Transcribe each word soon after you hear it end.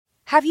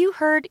Have you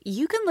heard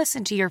you can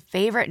listen to your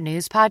favorite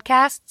news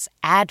podcasts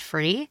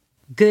ad-free?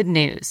 Good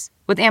news.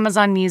 With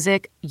Amazon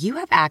Music, you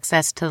have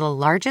access to the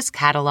largest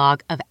catalog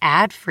of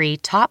ad-free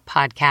top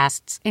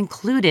podcasts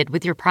included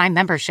with your Prime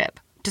membership.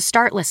 To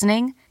start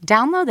listening,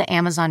 download the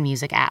Amazon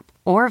Music app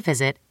or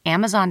visit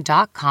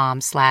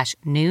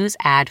amazon.com/news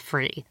ad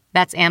free.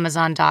 That's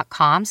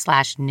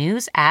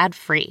amazon.com/news ad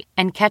free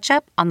and catch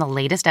up on the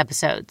latest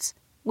episodes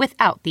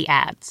without the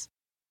ads.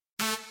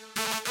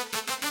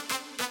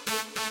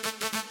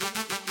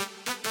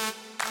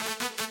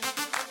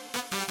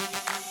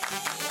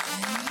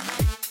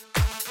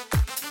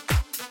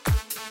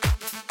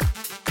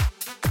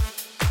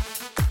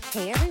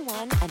 Hey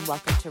everyone, and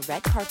welcome to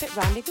Red Carpet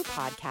Rendezvous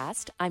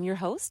Podcast. I'm your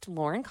host,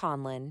 Lauren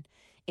Conlon.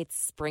 It's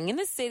spring in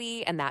the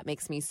city, and that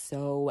makes me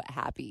so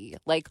happy.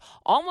 Like,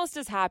 almost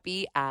as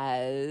happy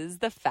as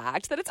the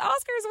fact that it's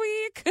Oscars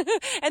week.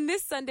 And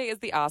this Sunday is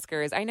the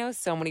Oscars. I know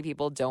so many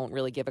people don't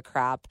really give a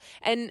crap,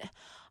 and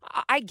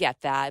I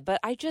get that, but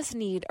I just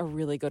need a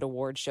really good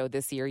award show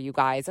this year, you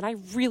guys, and I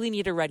really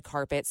need a red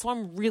carpet, so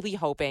I'm really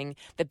hoping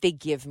that they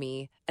give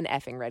me an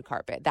effing red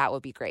carpet. That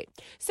would be great.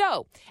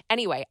 So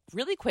anyway,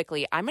 really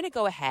quickly, I'm going to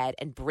go ahead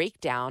and break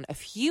down a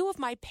few of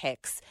my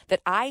picks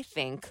that I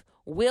think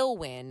will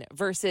win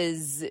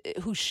versus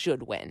who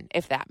should win,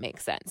 if that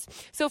makes sense.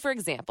 So for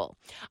example,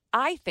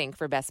 I think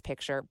for Best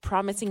Picture,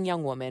 Promising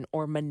Young Woman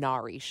or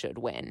Minari should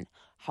win.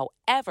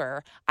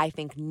 However, I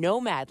think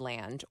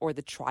Nomadland or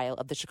The Trial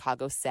of the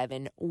Chicago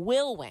 7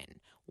 will win.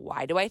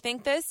 Why do I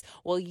think this?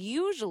 Well,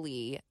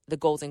 usually the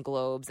Golden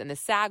Globes and the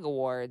SAG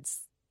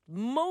Awards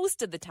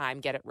most of the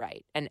time get it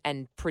right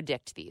and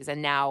predict these.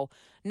 And now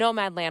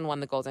Nomadland won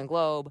the Golden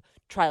Globe.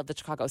 Trial of the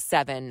Chicago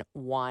 7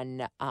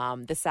 won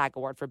the SAG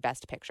Award for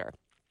Best Picture.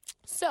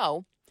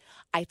 So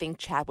I think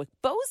Chadwick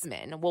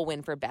Boseman will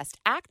win for Best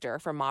Actor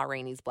for Ma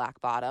Rainey's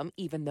Black Bottom,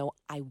 even though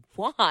I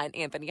want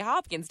Anthony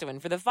Hopkins to win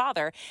for The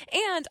Father.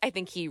 And I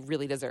think he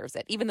really deserves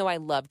it, even though I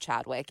love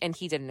Chadwick and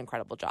he did an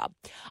incredible job.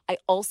 I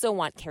also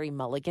want Carey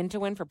Mulligan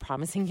to win for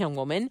Promising Young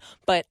Woman,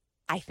 but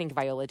I think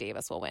Viola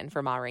Davis will win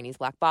for Ma Rainey's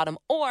Black Bottom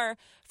or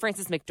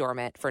Frances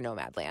McDormand for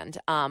Nomadland.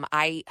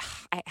 I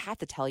have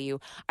to tell you,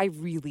 I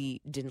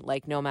really didn't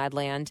like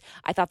Nomadland.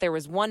 I thought there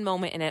was one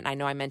moment in it, and I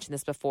know I mentioned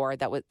this before,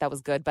 that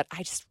was good, but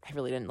I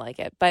really didn't like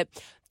it. But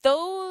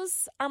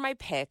those are my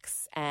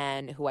picks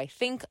and who I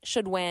think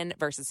should win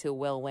versus who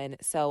will win.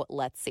 So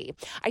let's see.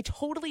 I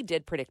totally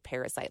did predict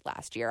Parasite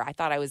last year. I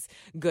thought I was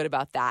good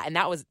about that. And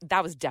that was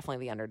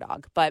definitely the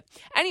underdog. But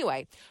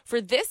anyway,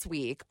 for this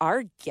week,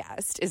 our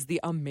guest is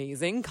the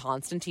amazing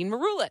Constantine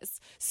Maroulis.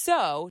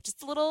 So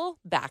just a little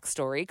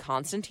backstory.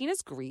 Constantine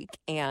is Greek.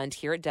 And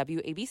here at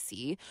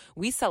WABC,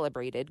 we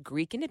celebrated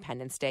Greek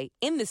Independence Day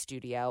in the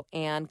studio.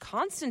 And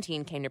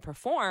Constantine came to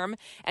perform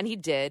and he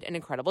did an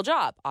incredible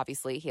job.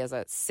 Obviously, he has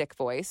a sick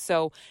voice.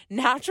 So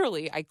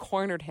naturally, I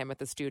cornered him at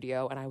the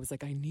studio and I was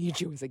like, I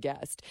need you as a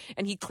guest.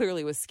 And he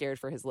clearly was scared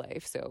for his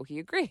life. So he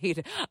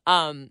agreed.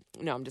 No,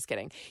 I'm just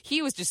kidding.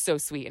 He was just so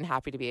sweet and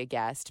happy to be a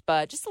guest.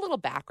 But just a little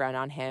background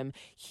on him.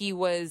 He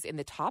was in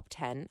the top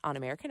 10 on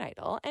American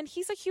Idol and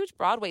he's a huge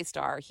Broadway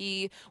star.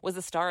 He was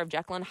a star of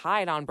Jekyll and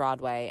Hyde on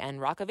Broadway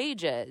and Rock of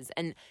Ages.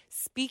 And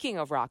speaking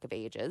of Rock of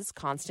Ages,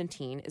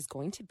 Constantine is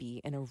going to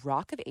be in a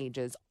Rock of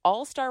Ages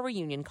all-star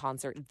reunion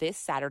concert this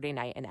Saturday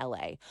night in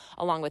LA,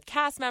 along with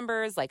cast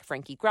members like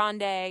Frankie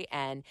Grande,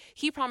 and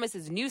he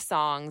promises new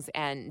songs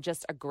and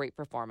just a great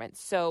performance.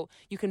 So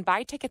you can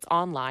buy tickets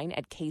online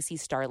at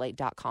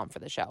caseystarlight.com for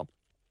the show.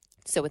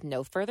 So with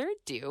no further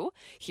ado,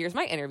 here's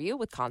my interview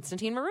with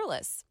Constantine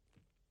Maroulis.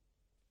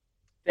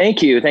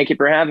 Thank you. Thank you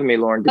for having me,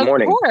 Lauren. Good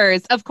morning.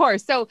 Of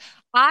course. So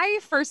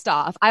first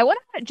off, I want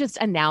to just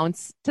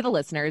announce to the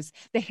listeners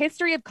the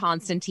history of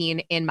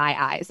Constantine in my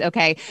eyes.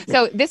 Okay.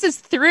 So this is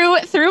through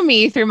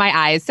my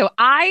eyes. So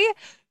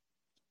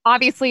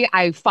obviously,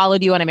 I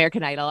followed you on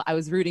American Idol. I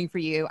was rooting for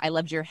you. I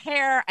loved your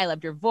hair. I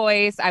loved your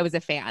voice. I was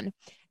a fan.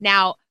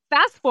 Now,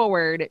 fast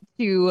forward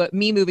to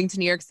me moving to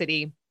New York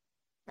City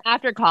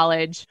after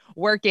college,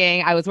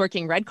 I was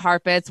working red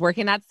carpets,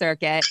 working that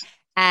circuit.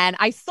 And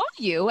I saw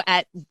you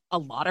at a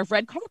lot of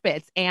red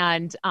carpets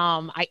and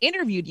I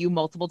interviewed you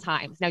multiple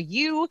times. Now,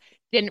 you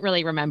didn't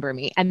really remember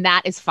me, and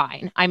that is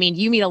fine. I mean,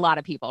 you meet a lot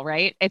of people,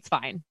 right? It's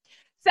fine.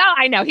 So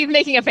I know he's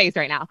making a face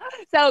right now.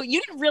 So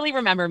you didn't really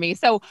remember me.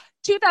 So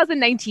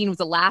 2019 was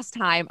the last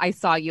time I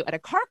saw you at a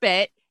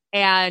carpet,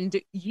 and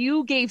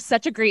you gave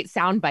such a great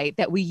soundbite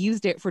that we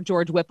used it for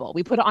George Whipple.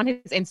 We put it on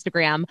his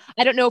Instagram.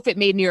 I don't know if it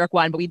made New York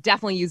One, but we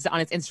definitely used it on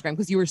his Instagram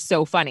because you were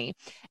so funny.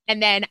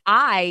 And then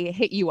I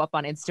hit you up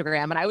on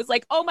Instagram and I was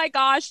like, oh my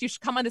gosh, you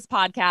should come on this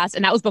podcast.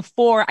 And that was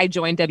before I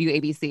joined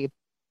WABC.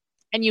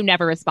 And you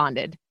never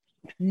responded.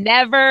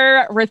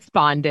 Never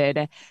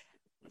responded.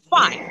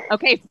 Fine.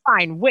 Okay,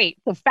 fine. Wait.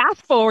 So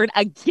fast forward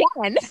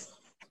again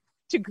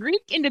to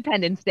Greek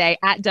Independence Day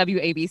at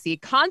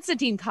WABC.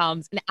 Constantine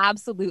comes and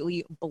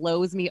absolutely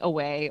blows me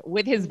away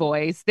with his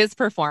voice, this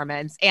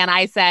performance. And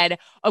I said,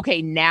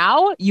 okay,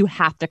 now you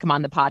have to come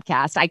on the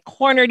podcast. I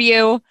cornered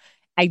you.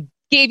 I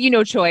gave you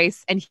no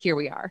choice. And here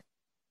we are.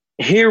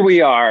 Here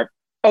we are.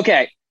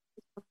 Okay.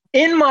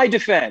 in my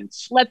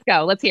defense, Let's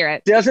go. Let's hear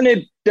it. doesn't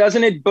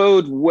it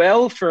bode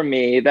well for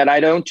me that I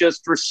don't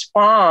just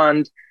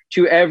respond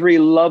to every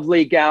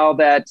lovely gal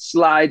that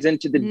slides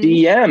into the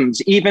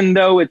DMs, even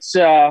though it's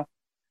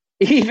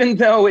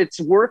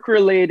work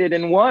related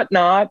and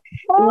whatnot,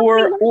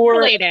 or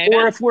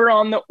if we're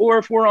on the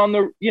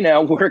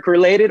work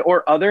related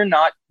or other,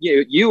 not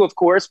you of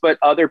course, but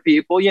other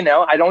people,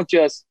 I don't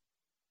just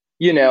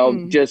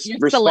just You're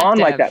respond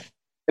selective. like that.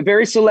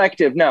 Very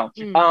selective. No.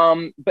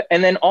 But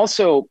and then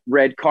also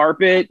red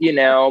carpet,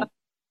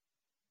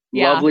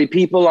 lovely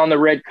people on the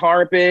red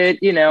carpet,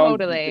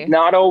 Totally.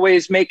 not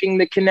always making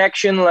the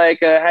connection like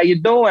how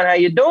you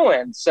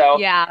doing. So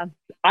yeah,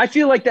 I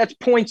feel like that's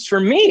points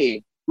for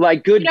me,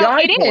 like good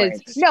guy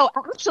points. Is. No,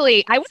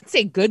 actually, I wouldn't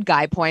say good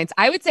guy points.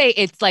 I would say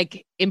it's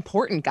like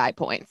important guy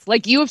points.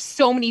 Like you have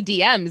so many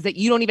DMs that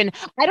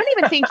I don't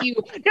even think you,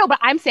 no, but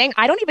I'm saying,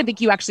 I don't even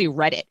think you actually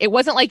read it. It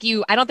wasn't like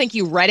I don't think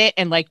you read it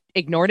and like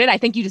ignored it. I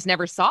think you just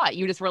never saw it.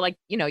 You just were like,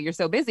 you're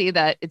so busy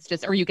that it's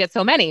just, or you get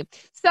so many.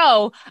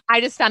 So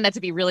I just found that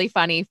to be really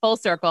funny, full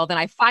circle. Then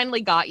I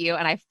finally got you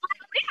and I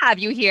finally have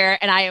you here.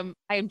 And I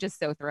am just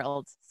so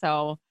thrilled.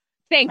 So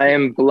thank you. I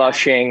am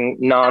blushing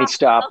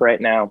nonstop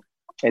right now.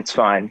 It's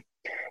fine.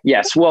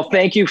 Yes. Well,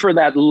 thank you for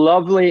that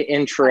lovely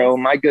intro.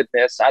 My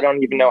goodness. I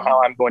don't even know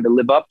how I'm going to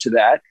live up to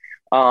that.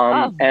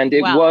 And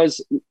it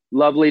was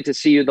lovely to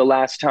see you the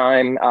last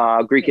time.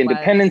 Greek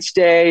Independence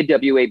Day,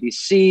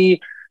 WABC,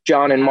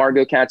 John and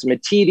Margot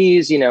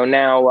Katsimatidis,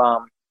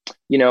 now,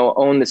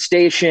 own the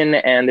station,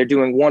 and they're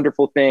doing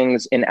wonderful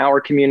things in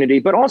our community,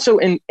 but also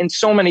in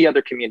so many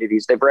other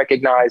communities. They've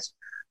recognized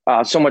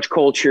so much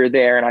culture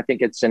there. And I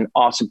think it's an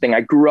awesome thing.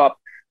 I grew up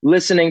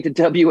listening to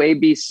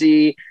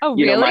WABC,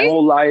 my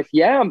whole life.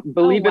 Yeah.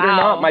 Believe it or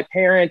not, my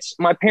parents,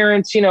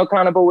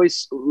 kind of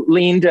always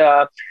leaned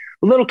a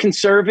little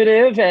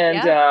conservative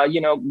and,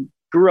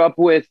 grew up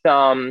with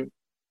a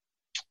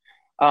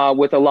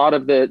lot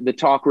of the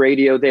talk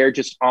radio there,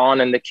 just on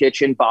in the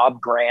kitchen.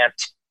 Bob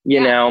Grant,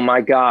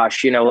 my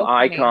gosh, so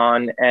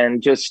icon,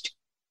 and just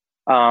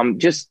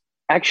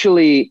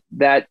actually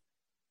that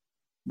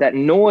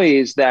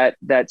noise, that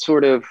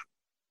sort of,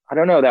 I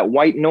don't know, that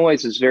white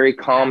noise is very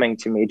calming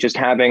to me, just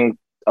having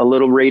a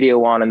little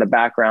radio on in the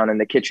background in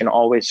the kitchen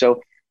always. So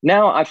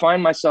now I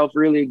find myself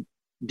really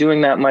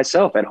doing that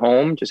myself at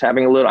home, just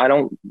having I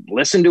don't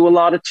listen to a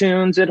lot of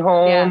tunes at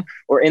home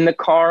or in the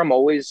car. I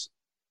always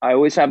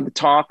have the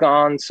talk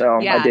on. So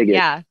I dig it.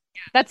 Yeah.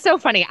 That's so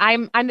funny.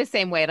 I'm the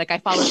same way. Like I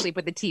fall asleep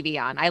with the TV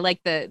on. I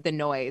like the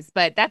noise,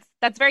 but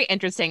that's very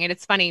interesting. And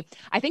it's funny.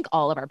 I think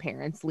all of our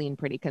parents lean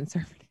pretty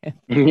conservative.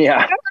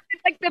 Yeah.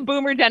 It's like the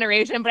boomer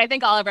generation, but I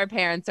think all of our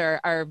parents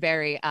are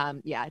very,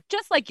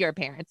 just like your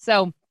parents.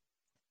 So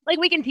like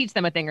we can teach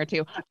them a thing or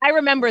two. I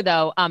remember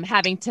though,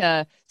 having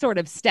to sort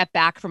of step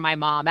back from my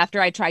mom after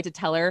I tried to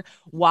tell her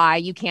why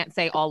you can't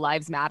say all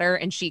lives matter.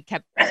 And she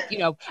kept,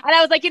 and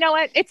I was like, you know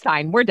what? It's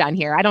fine. We're done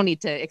here. I don't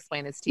need to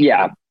explain this to you.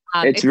 Yeah.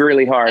 It's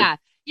really hard. Yeah.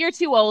 You're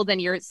too old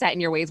and you're set in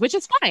your ways, which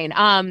is fine.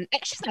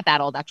 She's not that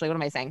old, actually. What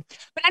am I saying?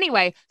 But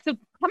anyway, so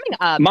coming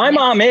up. My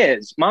mom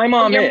is. Your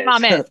mom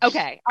is.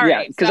 Okay. All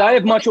right. Because I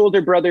have much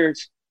older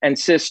brothers and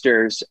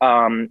sisters,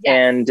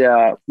 and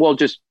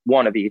just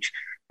one of each.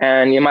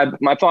 And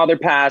my father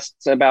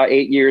passed about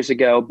 8 years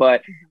ago,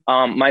 but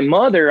my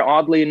mother,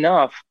 oddly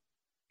enough,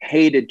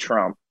 hated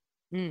Trump.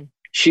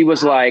 She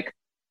was like,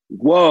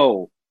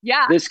 whoa.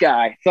 Yeah, this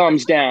guy,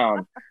 thumbs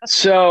down.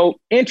 So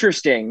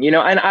interesting, and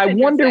I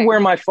wonder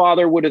where my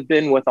father would have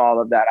been with all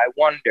of that. I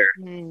wonder.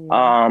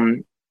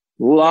 A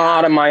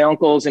lot of my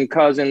uncles and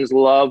cousins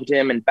loved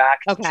him and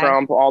backed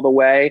Trump all the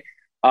way.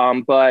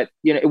 But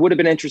it would have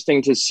been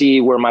interesting to see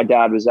where my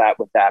dad was at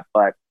with that.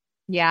 But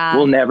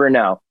we'll never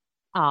know.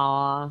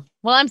 Aw,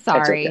 well, I'm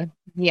sorry. Okay.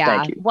 Yeah.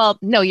 Thank you. Well,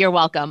 no, you're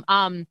welcome.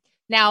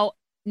 Now,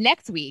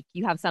 next week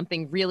you have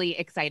something really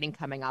exciting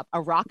coming up: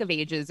 a Rock of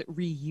Ages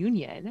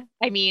reunion.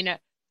 I mean,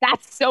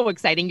 that's so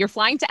exciting. You're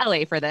flying to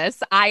LA for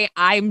this.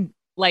 I'm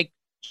like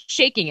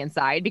shaking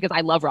inside because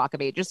I love Rock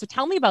of Ages. So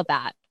tell me about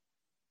that.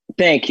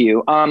 Thank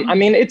you. I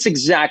mean, it's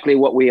exactly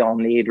what we all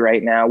need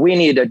right now. We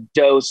need a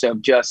dose of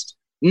just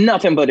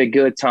nothing but a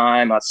good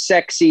time, a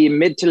sexy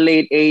mid to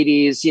late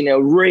 80s,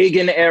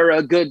 Reagan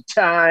era good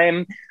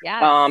time.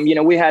 Yes.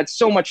 We had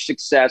so much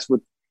success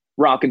with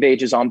Rock of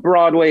Ages on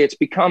Broadway. It's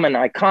become an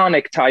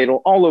iconic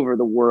title all over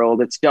the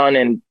world. It's done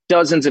in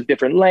dozens of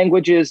different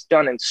languages,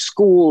 done in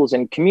schools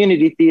and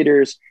community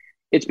theaters.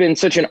 It's been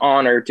such an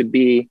honor to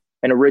be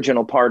an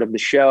original part of the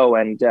show,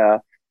 and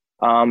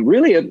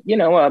really a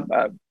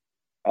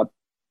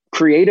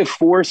creative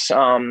force,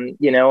 of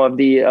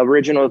the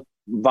original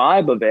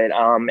vibe of it.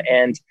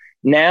 And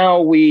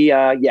now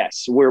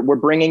we're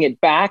bringing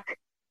it back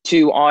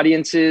to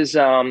audiences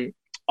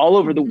all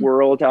over the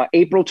world.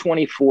 April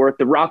 24th,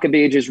 the Rock of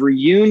Ages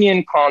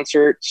reunion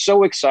concert.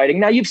 So exciting.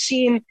 Now you've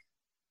seen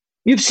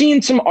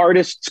some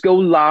artists go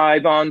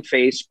live on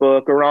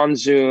Facebook or on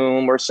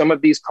Zoom or some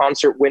of these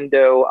concert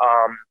window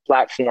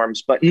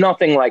platforms, but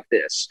nothing like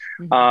this.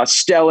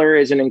 Stellar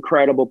is an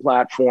incredible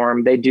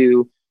platform. They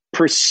do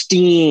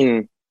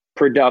pristine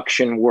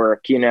production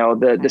work.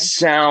 The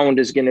sound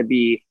is going to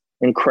be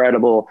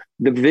incredible.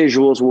 The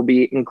visuals will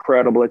be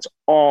incredible. It's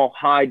all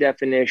high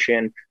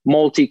definition,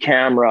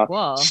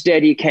 multi-camera,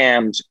 steady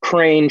cams,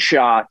 crane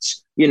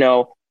shots,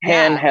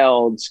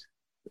 handhelds,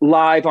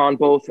 live on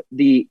both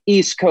the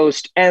East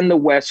Coast and the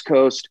West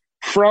Coast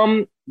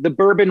from the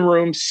Bourbon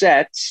Room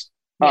sets,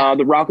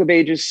 the Rock of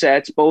Ages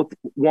sets, both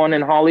one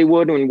in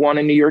Hollywood and one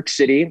in New York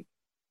City,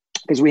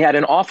 because we had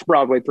an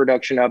off-Broadway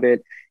production of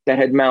it that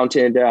had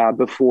mounted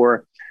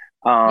before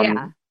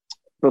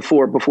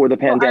the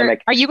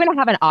pandemic. Are you going to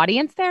have an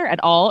audience there at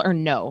all, or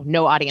no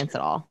audience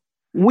at all?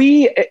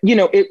 We're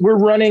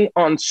running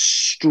on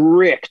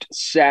strict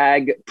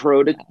SAG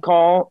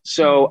protocol.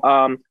 So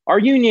our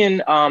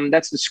union,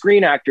 that's the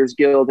Screen Actors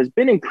Guild, has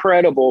been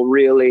incredible,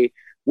 really,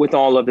 with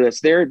all of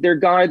this. Their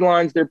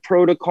guidelines, their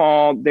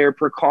protocol, their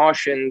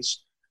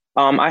precautions.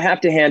 I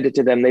have to hand it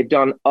to them. They've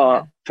done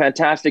a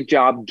fantastic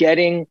job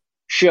getting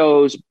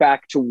shows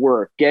back to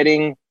work,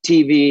 getting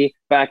TV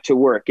back to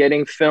work,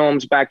 getting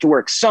films back to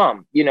work.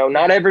 Some,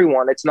 not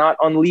everyone. It's not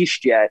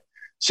unleashed yet.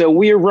 So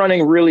we are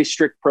running really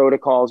strict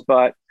protocols,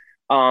 but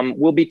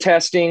we'll be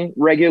testing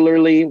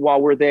regularly while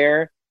we're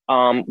there.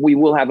 We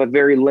will have a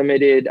very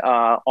limited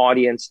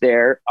audience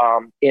there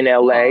in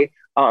LA.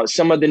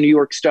 Some of the New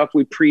York stuff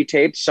we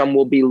pre-taped, some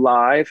will be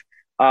live.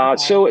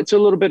 So it's a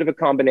little bit of a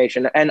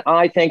combination. And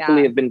I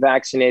thankfully have been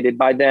vaccinated.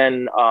 By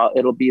then,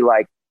 it'll be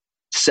like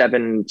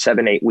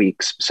 7-8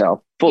 weeks.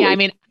 So fully. Yeah, I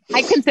mean,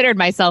 I considered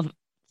myself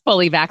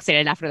fully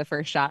vaccinated after the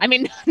first shot. I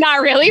mean,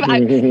 not really.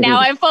 Now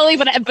I'm fully,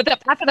 but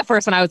after the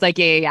first one, I was like,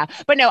 yeah.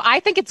 But no, I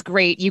think it's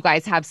great you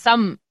guys have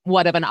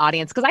somewhat of an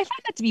audience, because I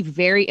find that to be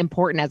very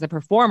important as a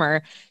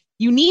performer.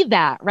 You need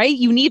that, right?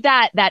 You need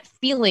that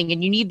feeling,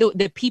 and you need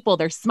the people,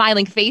 their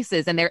smiling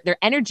faces and their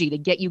energy to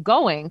get you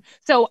going.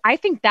 So I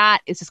think that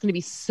is just going to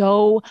be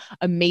so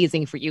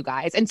amazing for you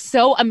guys, and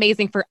so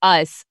amazing for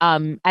us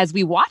as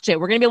we watch it.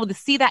 We're going to be able to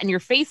see that in your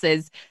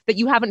faces, that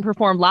you haven't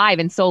performed live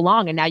in so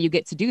long, and now you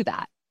get to do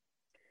that.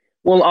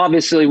 Well,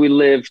 obviously we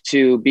live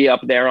to be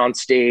up there on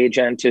stage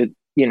and to,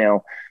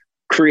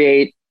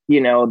 create,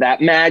 that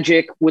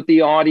magic with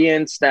the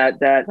audience,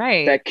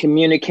 that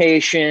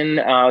communication,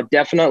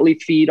 definitely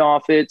feed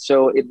off it.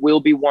 So it will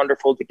be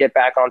wonderful to get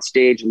back on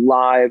stage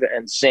live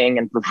and sing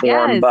and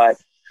perform. Yes. But,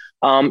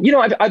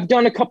 I've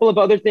done a couple of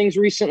other things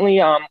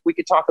recently. We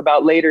could talk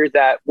about later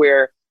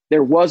where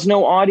there was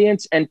no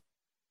audience, and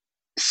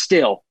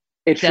still,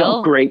 it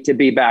felt great to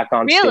be back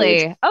on stage.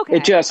 Really? Okay.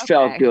 It just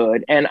felt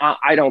good. And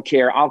I don't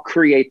care. I'll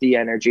create the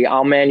energy.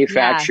 I'll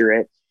manufacture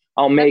it.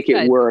 I'll make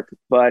it work.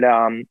 But,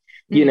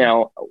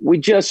 we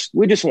just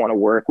want to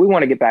work. We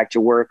want to get back to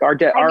work.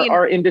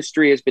 Our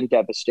industry has been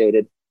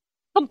devastated.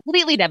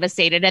 Completely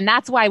devastated. And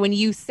that's why when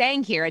you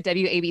sang here at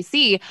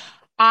WABC,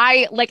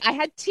 I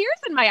had tears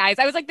in my eyes.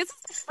 I was like, this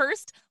is the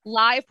first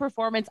live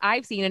performance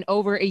I've seen in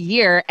over a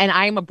year, and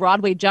I'm a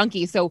Broadway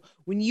junkie. So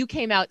when you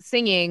came out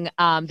singing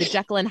the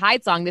Jekyll and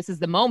Hyde song, This Is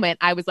the Moment,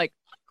 I was like,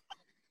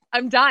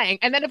 I'm dying.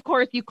 And then, of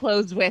course, you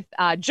closed with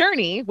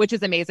Journey, which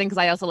is amazing, because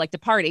I also like to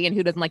party, and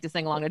who doesn't like to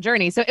sing along to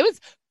Journey? So it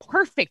was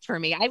perfect for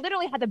me. I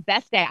literally had the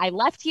best day. I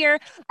left here,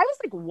 I was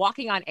like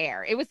walking on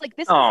air. It was like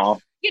this.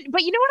 But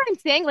you know what I'm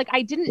saying? Like,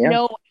 I didn't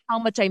know how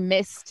much I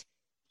missed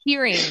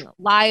hearing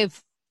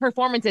live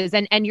performances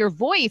and your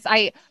voice.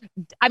 I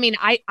mean,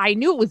 I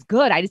knew it was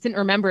good. I just didn't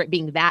remember it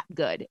being that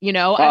good,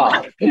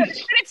 But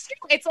it's true.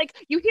 It's like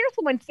you hear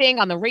someone sing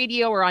on the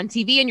radio or on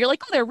TV, and you're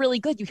like, oh, they're really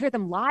good. You hear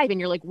them live, and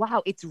you're like,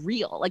 wow, it's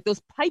real. Like,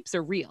 those pipes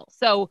are real.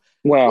 So,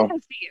 well,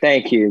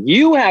 thank you.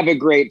 You have a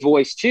great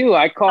voice too.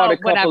 I caught a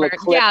couple of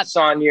clips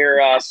on your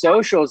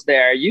socials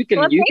there. You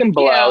can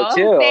blow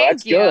too.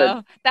 That's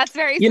good. That's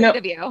very sweet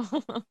of you.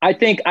 I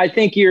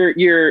think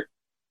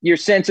your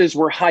senses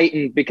were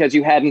heightened because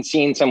you hadn't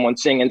seen someone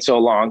sing in so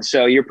long.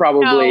 So you're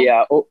probably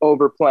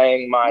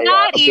overplaying my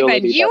Not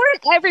ability. Even.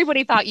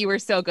 Everybody thought you were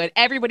so good.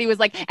 Everybody was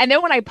like, and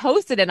then when I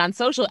posted it on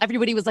social,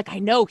 everybody was like, I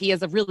know he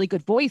has a really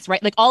good voice,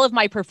 right? Like, all of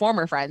my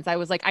performer friends, I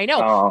was like, I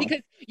know, because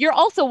you're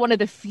also one of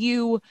the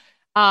few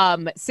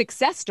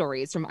success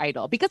stories from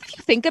Idol. Because if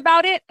you think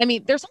about it, I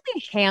mean, there's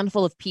only a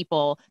handful of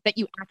people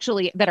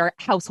that are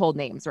household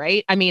names,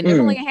 right? I mean, there's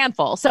only a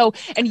handful. So,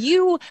 and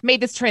you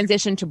made this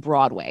transition to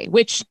Broadway,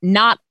 which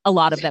not a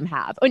lot of them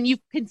have. And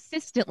you've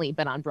consistently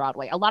been on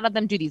Broadway. A lot of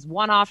them do these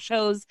one-off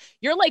shows.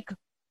 You're like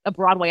a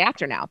Broadway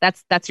actor now.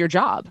 That's your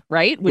job,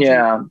 right? Would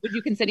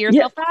you consider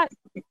yourself that?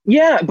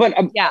 Yeah, but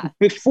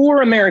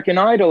before American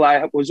Idol,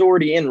 I was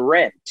already in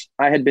Rent.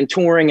 I had been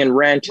touring in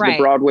Rent, the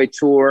Broadway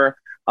tour.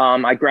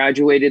 I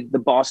graduated the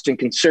Boston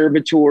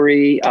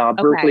Conservatory,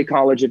 Berklee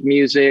College of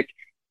Music.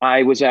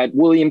 I was at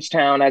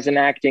Williamstown as an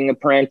acting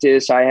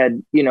apprentice. I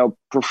had,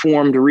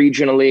 performed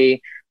regionally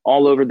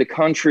all over the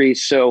country.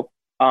 So,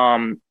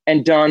 and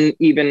done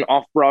even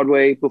off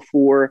Broadway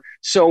before.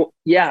 So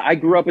yeah, I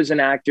grew up as an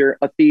actor,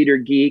 a theater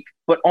geek,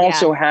 but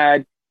also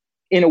had,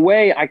 in a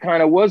way, I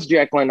kind of was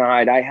Jekyll and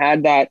Hyde. I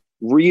had that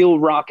real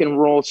rock and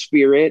roll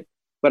spirit,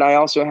 but I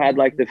also had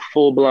like the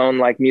full blown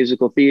like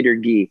musical theater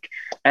geek.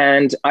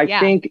 And I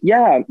think,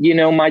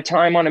 my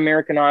time on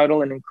American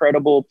Idol, an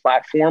incredible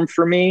platform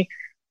for me,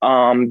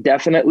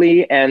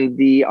 definitely. And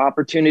the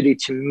opportunity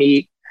to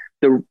meet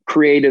the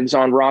creatives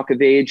on Rock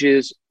of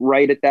Ages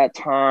right at that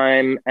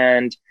time.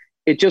 And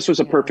it just was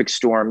a perfect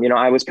storm.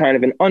 I was kind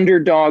of an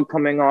underdog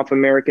coming off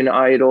American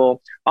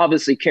Idol.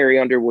 Obviously, Carrie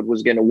Underwood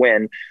was going to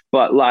win.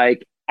 But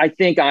like, I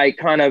think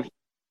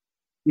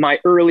my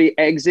early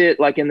exit,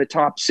 like in the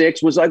top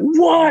 6, was like,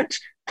 what?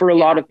 For a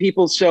lot of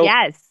people. So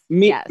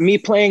me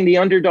playing the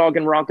underdog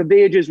in Rock of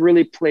Ages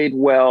really played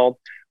well.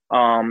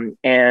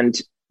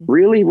 And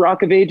really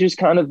Rock of Ages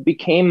kind of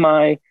became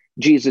my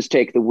Jesus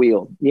Take the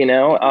Wheel,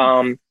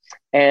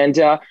 and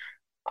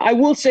I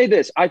will say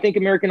this, I think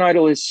American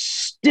Idol is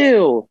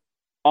still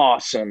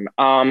awesome.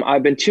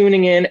 I've been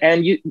tuning in,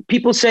 and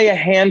people say a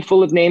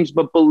handful of names,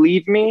 but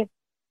believe me,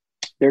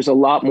 there's a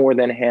lot more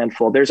than a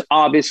handful. There's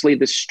obviously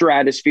the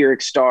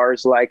stratospheric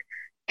stars like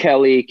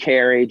Kelly,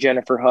 Carrie,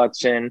 Jennifer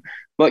Hudson,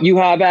 but you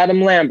have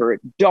Adam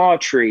Lambert,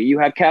 Daughtry, you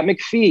have Kat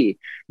McPhee,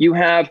 you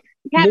have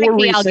Kat more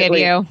McPhee,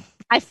 recently. I'll give you.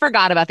 I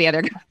forgot about the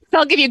other guy.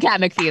 I'll give you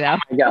Kat McPhee though.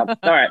 Yeah.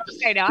 All right.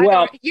 I know.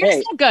 Well,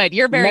 you're so good.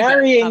 You're very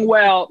marrying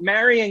good.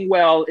 Marrying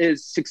well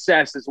is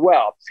success as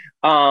well.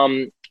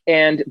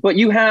 But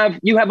you have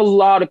a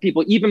lot of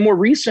people, even more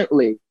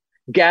recently.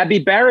 Gabby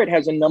Barrett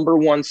has a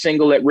 #1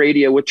 single at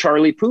radio with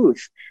Charlie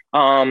Puth.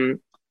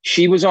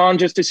 She was on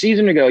just a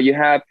season ago.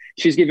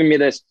 She's giving me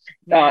this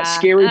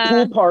Scary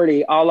Pool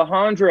Party.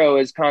 Alejandro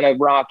is kind of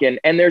rocking.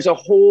 And there's a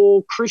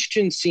whole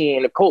Christian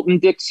scene, Colton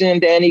Dixon,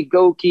 Danny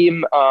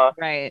Goki,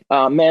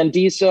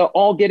 Mandisa,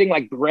 all getting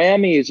like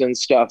Grammys and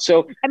stuff.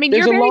 So I mean,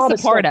 you're very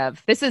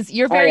supportive.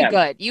 You're very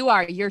good.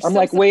 I'm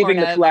like supportive.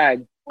 Waving the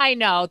flag. I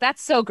know.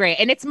 That's so great.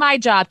 And it's my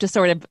job to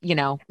sort of,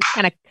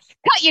 kind of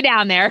cut you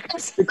down there.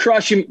 To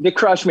crush me. Yeah,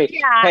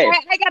 hey,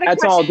 I got to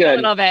that's crush all you good. a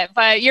little bit,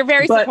 but you're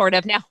very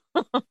supportive now.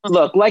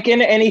 Look, like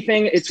in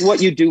anything, it's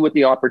what you do with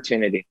the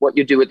opportunity.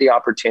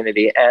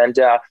 And,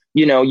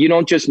 you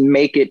don't just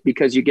make it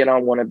because you get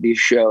on one of these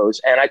shows.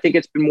 And I think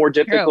it's been more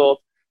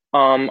difficult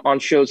on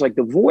shows like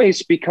The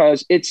Voice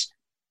because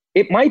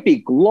it might be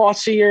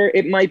glossier.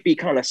 It might be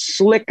kind of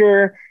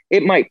slicker.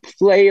 It might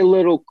play a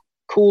little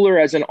cooler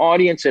as an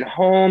audience at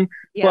home,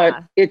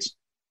 but it's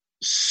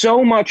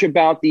so much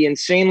about the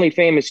insanely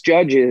famous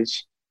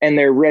judges and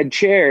their red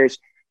chairs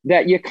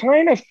that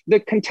the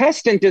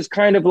contestant is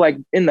kind of like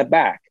in the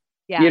back.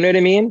 You know what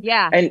I mean?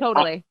 Yeah, and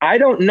totally. I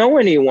don't know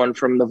anyone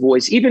from The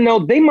Voice, even though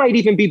they might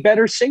even be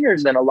better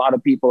singers than a lot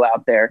of people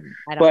out there.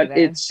 But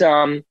it's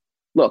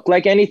look,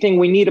 like anything,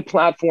 we need a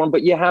platform,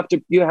 but you have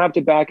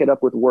to back it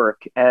up with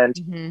work. And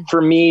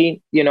for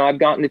me, I've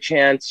gotten the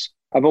chance.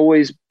 I've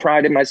always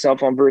prided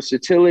myself on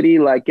versatility,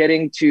 like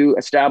getting to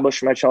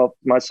establish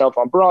myself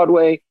on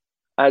Broadway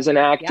as an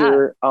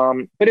actor.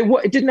 But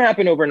it didn't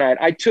happen overnight.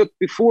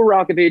 Before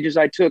Rock of Ages,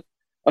 I took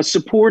a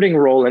supporting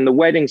role in The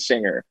Wedding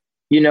Singer,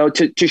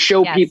 to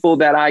show people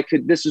that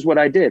this is what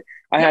I did.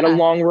 I had a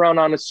long run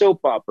on a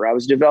soap opera. I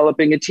was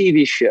developing a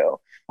TV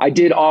show. I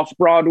did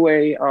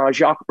off-Broadway,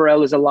 Jacques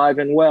Brel is Alive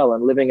and Well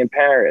and Living in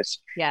Paris.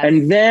 Yes.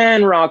 And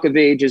then Rock of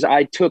Ages,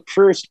 I took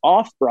first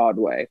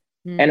off-Broadway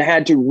and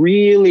had to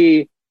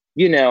really,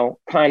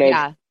 kind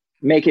of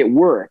make it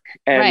work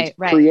and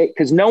create,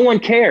 because no one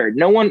cared.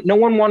 No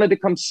one wanted to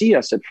come see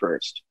us at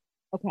first.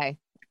 Okay.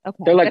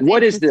 They're like,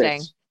 what is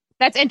this?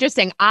 That's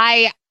interesting.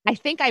 I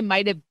think I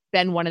might have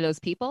been one of those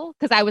people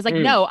because I was like,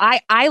 no,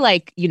 I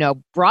like,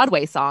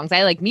 Broadway songs.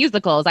 I like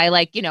musicals. I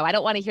like, I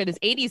don't want to hear this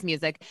 80s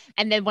music.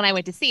 And then when I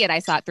went to see it, I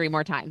saw it 3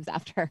 more times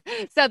after.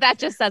 So that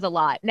just says a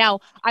lot.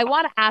 Now, I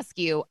want to ask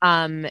you,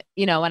 and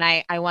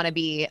I want to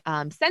be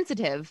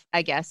sensitive,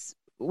 I guess,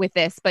 with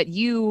this, but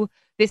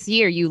this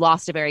year you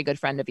lost a very good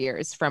friend of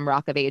yours from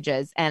Rock of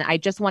Ages. And I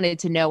just wanted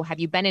to know, have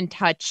you been in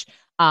touch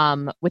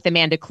with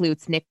Amanda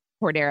Klutz, Nick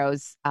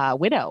Cordero's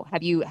widow?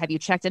 Have you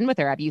checked in with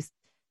her? Have you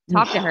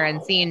talked to her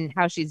and seen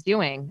how she's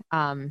doing?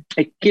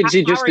 It gives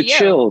you just the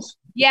chills.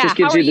 Yeah. Just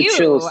gives you the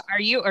chills. Are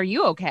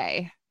you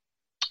okay?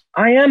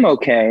 I am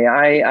okay.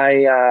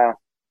 I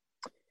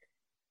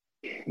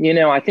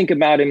think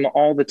about him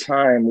all the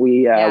time.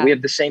 We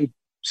have the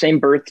same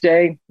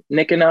birthday,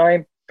 Nick and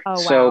I. Oh, wow.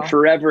 So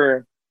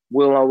forever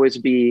we'll always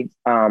be,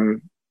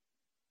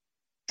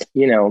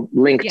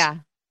 linked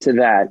to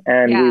that.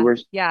 And we were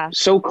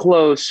so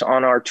close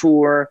on our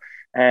tour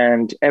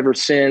and ever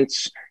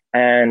since,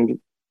 and,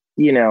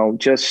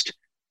 just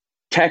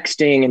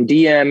texting and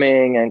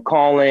DMing and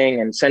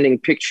calling and sending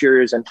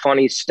pictures and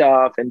funny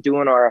stuff and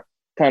doing our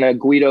kind of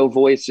Guido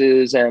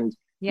voices and,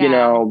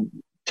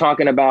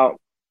 talking about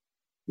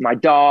my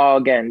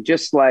dog and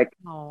just like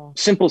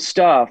simple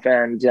stuff.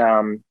 And,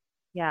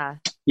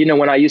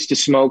 when I used to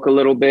smoke a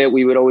little bit,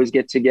 we would always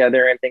get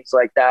together and things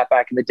like that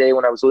back in the day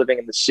when I was living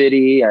in the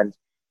city. And,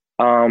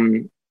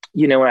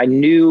 I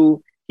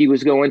knew he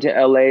was going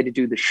to LA to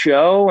do the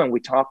show and we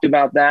talked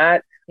about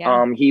that.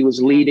 He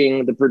was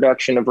leading the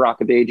production of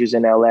Rock of Ages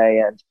in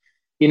LA. And,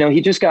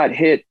 he just got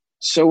hit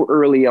so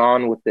early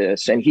on with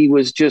this and he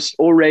was just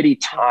already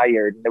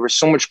tired. There was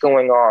so much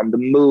going on, the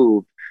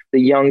move,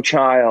 the young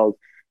child,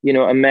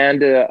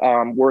 Amanda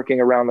working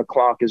around the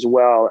clock as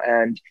well.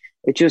 And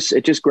it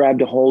just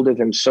grabbed a hold of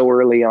him so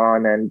early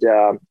on.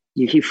 And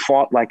he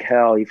fought like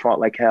hell. He fought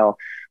like hell.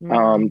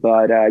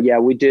 But yeah,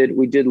 we did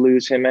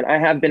lose him. And I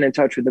have been in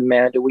touch with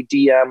Amanda. We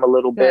DM a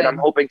little bit. I'm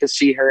hoping to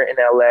see her in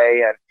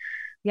LA. And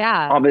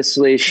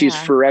obviously she's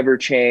forever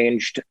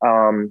changed.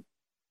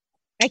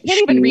 I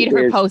can't even read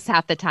her posts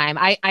half the time.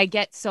 I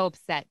get so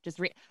upset.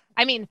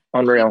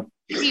 Unreal.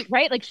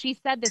 Right? Like she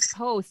said this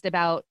post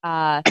about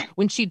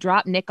when she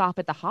dropped Nick off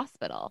at the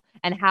hospital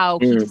and how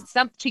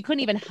she couldn't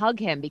even hug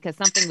him because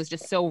something was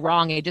just so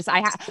wrong.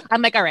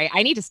 I'm like, all right,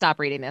 I need to stop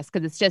reading this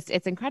because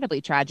it's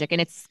incredibly tragic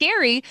and it's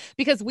scary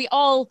because we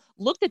all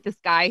looked at this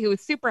guy who was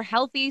super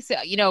healthy, so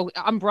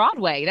on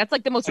Broadway. That's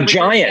like the most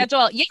giant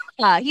schedule.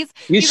 Yeah,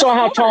 you saw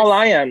how tall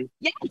I am.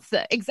 Yes,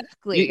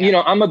 exactly.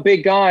 I'm a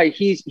big guy.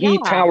 He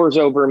towers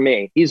over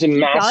me. He's a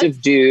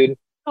massive dude.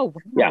 Oh,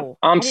 wow.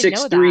 Yeah, I'm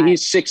 6'3",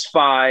 he's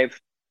 6'5",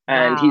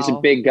 and he's a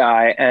big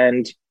guy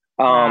and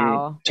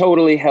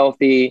totally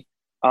healthy.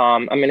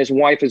 His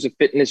wife is a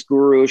fitness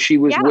guru. She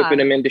was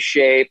whipping him into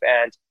shape,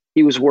 and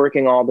he was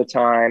working all the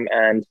time.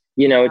 And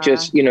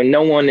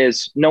no one is.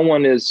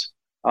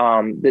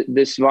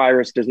 This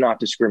virus does not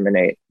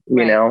discriminate.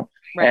 Right.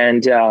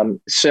 And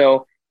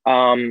so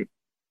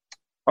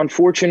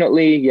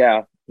unfortunately,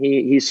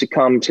 he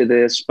succumbed to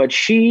this. But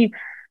she,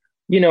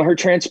 her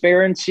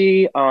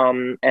transparency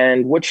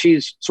and what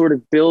she's sort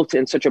of built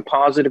in such a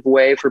positive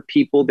way for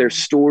people, their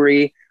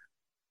story,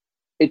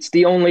 it's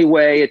the only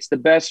way, it's the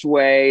best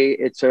way.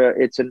 It's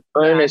an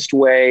earnest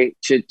way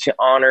to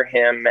honor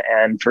him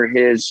and for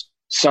his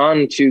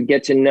son to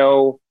get to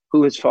know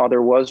who his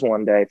father was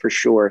one day, for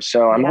sure.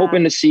 So I'm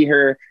hoping to see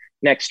her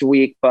next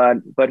week, but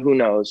who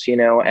knows,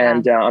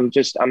 and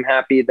I'm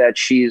happy that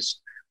she's,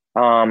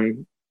 that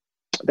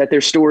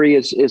their story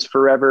is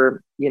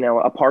forever,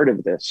 a part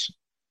of this.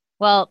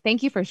 Well,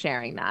 thank you for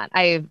sharing that.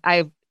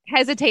 I've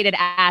hesitated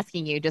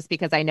asking you just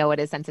because I know it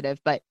is sensitive,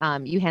 but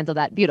you handled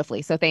that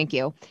beautifully. So thank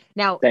you.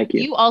 Now, thank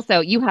you.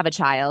 You have a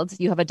child,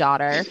 you have a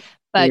daughter,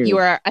 but you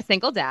are a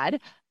single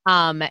dad.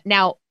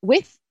 Now,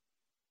 with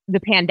the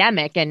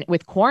pandemic and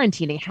with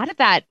quarantining, how did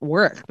that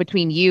work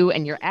between you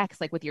and your ex,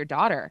 like with your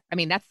daughter? I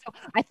mean,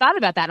 I thought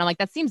about that and I'm like,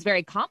 that seems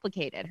very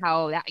complicated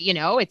how that,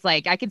 it's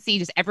like, I could see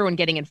just everyone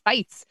getting in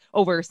fights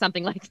over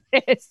something like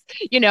this,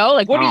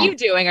 like, what are you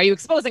doing? Are you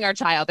exposing our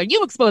child? Are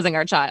you exposing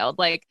our child?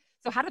 Like,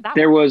 so how did that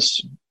work?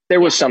 There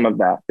was some of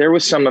that. There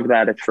was some of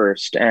that at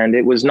first, and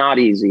it was not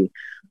easy.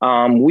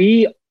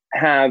 We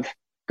have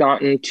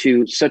gotten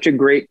to such a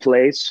great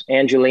place,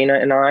 Angelina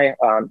and I,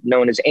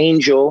 known as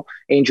Angel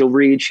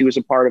Reed. She was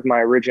a part of my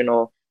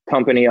original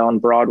company on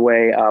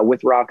Broadway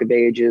with Rock of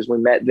Ages. We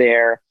met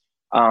there,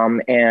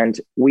 and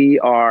we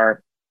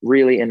are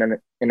really in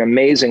an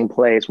amazing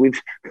place.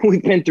 We've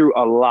been through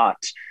a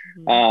lot.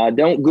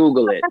 Don't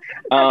Google it.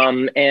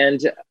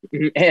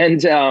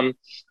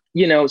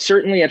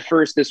 Certainly at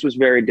first this was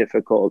very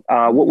difficult.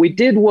 What we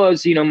did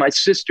was, my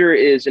sister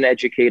is an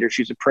educator.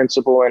 She's a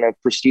principal in a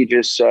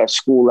prestigious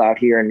school out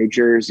here in New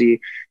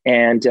Jersey.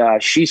 And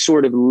she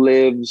sort of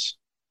lives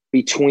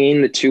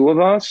between the two of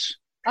us.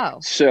 Oh.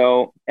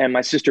 So, and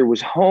my sister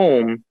was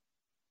home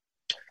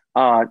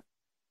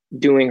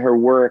doing her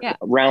work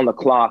around the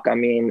clock. I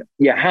mean,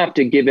 you have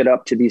to give it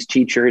up to these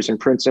teachers and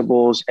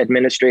principals,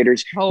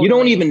 administrators. Totally. You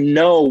don't even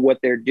know what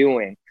they're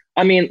doing.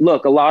 I mean,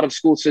 look, a lot of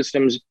school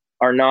systems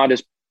are not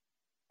as,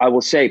 I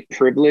will say,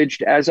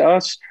 privileged as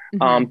us,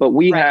 but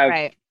we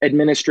have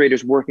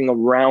administrators working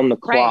around the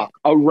clock,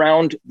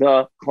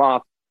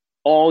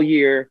 all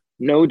year,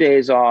 no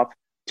days off,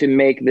 to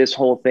make this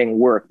whole thing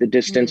work, the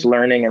distance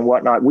learning and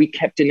whatnot. We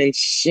kept an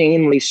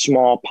insanely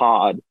small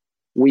pod.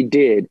 We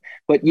did,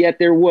 but yet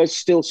there was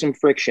still some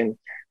friction.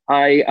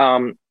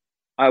 I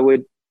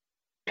would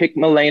pick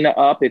Milena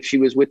up if she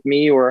was with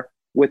me or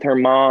with her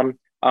mom.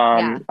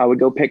 I would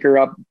go pick her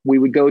up. We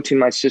would go to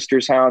my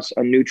sister's house,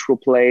 a neutral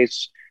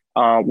place.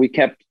 We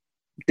kept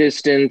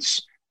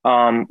distance.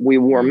 We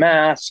wore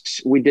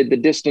masks. We did the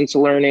distance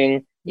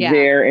learning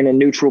there in a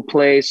neutral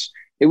place.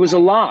 It was a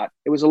lot.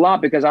 It was a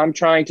lot because I'm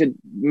trying to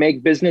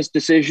make business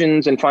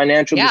decisions and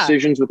financial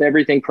decisions with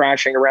everything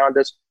crashing around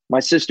us. My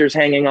sister's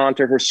hanging on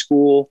to her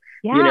school.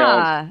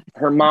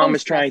 Her mom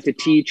is trying to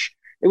teach.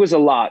 It was a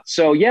lot.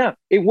 So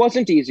it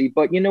wasn't easy,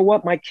 but you know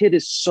what? My kid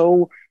is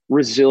so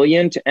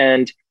resilient.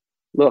 And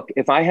look,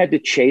 if I had to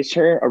chase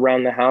her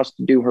around the house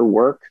to do her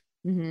work,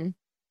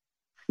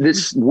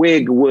 this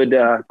wig would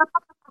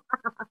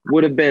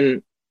have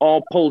been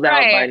all pulled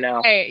out by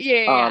now.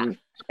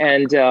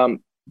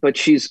 But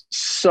she's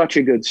such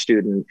a good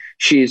student.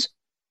 She's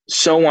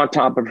so on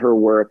top of her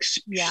works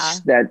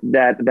that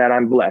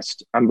I'm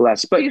blessed.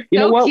 But she's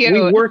know what? Cute.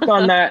 We worked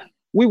on that.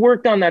 We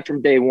worked on that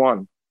from day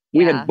one.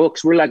 We had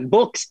books. We're like,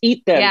 books,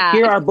 eat them.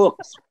 Here are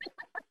books.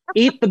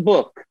 Eat the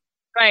book.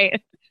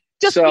 Right.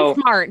 Just be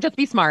smart. Just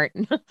be smart.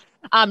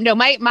 No,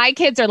 my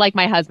kids are like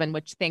my husband,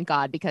 which thank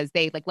God, because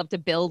they like love to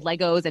build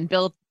Legos and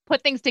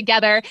put things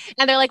together.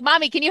 And they're like,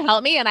 Mommy, can you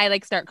help me? And I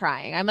like start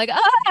crying. I'm like,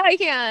 oh, I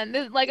can.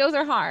 The Legos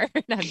are hard.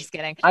 No, I'm just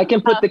kidding. I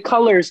can put the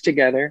colors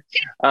together.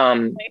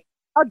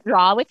 I'll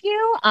draw with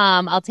you.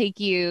 I'll take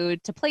you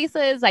to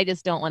places. I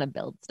just don't want to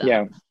build stuff.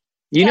 Yeah.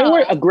 You know So,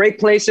 where a great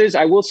place is?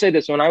 I will say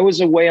this. When I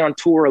was away on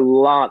tour a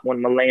lot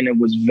when Milena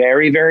was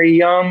very, very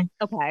young,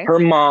 okay. her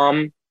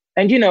mom,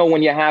 and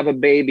when you have a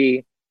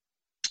baby,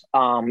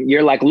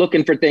 you're like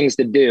looking for things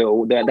to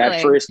do that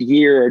Totally. first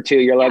year or two.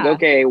 You're like, Yeah.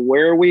 okay,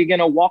 where are we going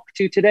to walk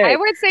to I today?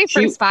 would say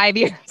first 5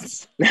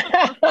 years.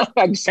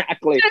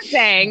 Exactly. Just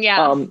saying,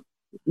 yeah.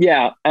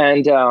 Yeah.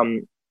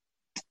 And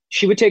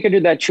she would take her to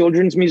that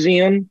children's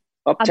museum On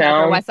the Upper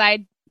uptown West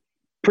Side.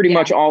 pretty Yeah.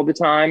 much all the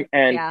time.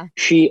 And Yeah.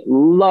 she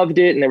loved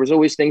it. And there was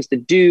always things to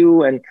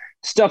do and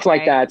stuff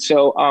like Right. that.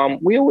 So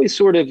we always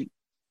sort of,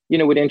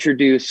 would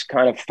introduce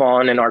kind of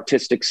fun and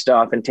artistic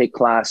stuff and take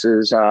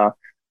classes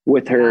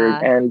with her.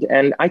 Yeah.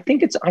 And I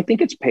think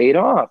it's paid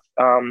off.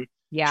 She's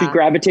Yeah.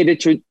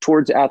 gravitated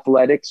towards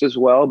athletics as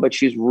well, but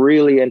she's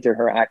really into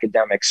her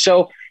academics.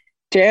 So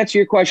to answer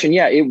your question,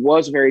 yeah, it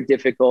was very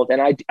difficult.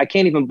 And I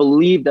can't even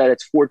believe that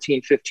it's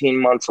 14, 15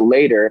 months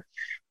later.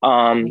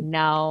 I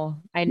know.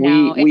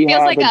 It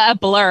feels like a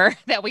blur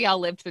that we all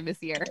lived through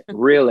this year.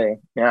 Really?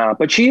 Yeah.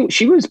 But she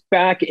was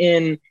back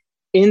in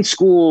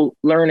school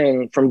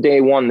learning from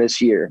day one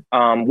this year,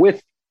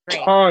 with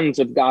Great. tons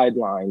of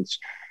guidelines.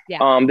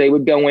 Yeah. They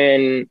would go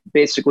in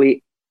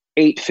basically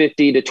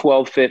 8:50 to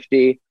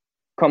 12:50,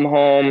 come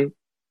home,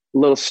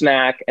 little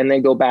snack, and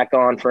then go back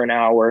on for an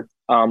hour.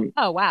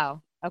 Oh,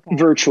 wow. Okay.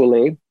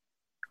 Virtually.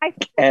 I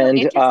think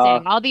it's so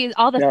interesting.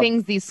 All the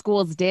things these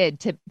schools did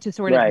to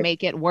sort of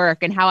make it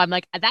work, and how I'm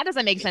like, that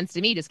doesn't make sense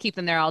to me. Just keep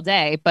them there all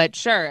day. But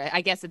sure,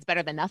 I guess it's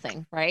better than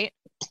nothing, right?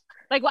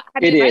 Like what?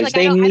 I mean, it is. Right? Like,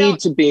 they need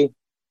to be.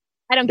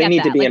 I don't they get need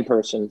that. to be like, in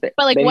person. But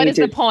like, what is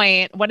the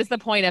point? What is the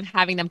point of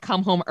having them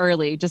come home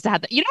early just to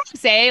have you know what I'm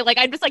saying? Like,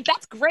 I'm just like,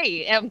 that's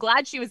great. I'm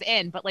glad she was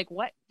in, but like,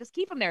 what? Just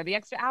keep them there the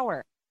extra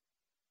hour.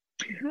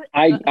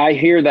 I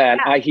hear that.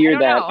 Yeah, I hear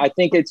that. know. I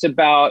think it's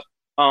about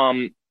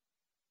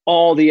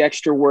all the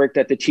extra work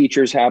that the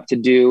teachers have to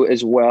do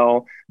as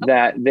well,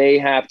 that they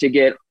have to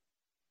get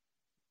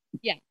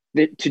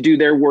to do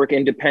their work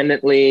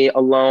independently,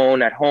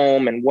 alone, at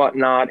home and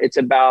whatnot. It's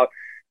about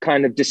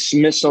kind of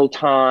dismissal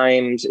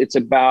times. It's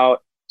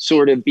about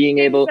sort of being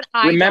able to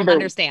remember,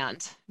 don't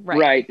understand.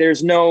 Right.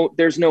 There's no,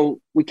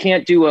 we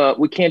can't do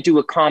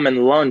a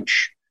common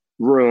lunch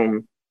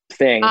room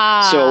thing.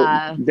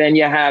 So then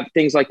you have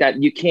things like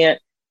that. You can't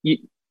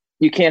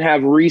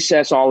have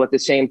recess all at the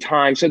same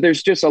time. So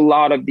there's just a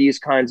lot of these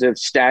kinds of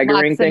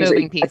staggering things.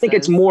 I think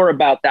it's more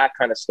about that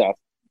kind of stuff.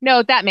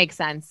 No, that makes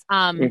sense.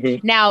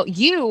 Now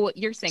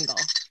you're single.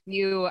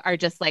 You are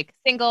just like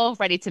single,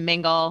 ready to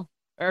mingle,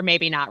 or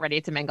maybe not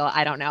ready to mingle.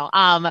 I don't know.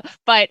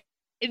 But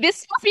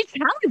this must be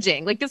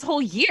challenging. Like this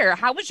whole year,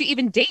 how would you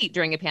even date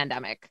during a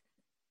pandemic?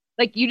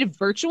 Like you did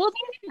virtual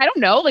dating? I don't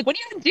know. Like what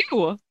do you even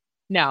do?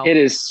 No,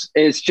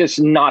 it's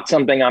just not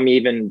something I'm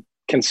even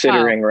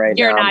considering right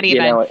now. You're not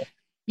even.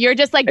 You're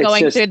just like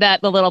going through the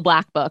little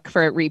black book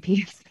for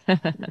repeats.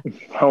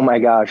 Oh my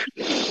gosh.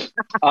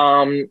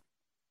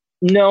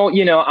 No,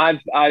 I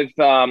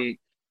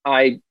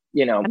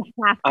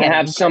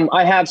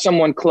have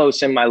someone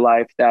close in my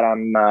life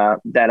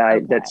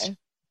that that's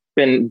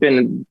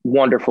been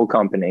wonderful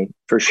company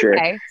for sure.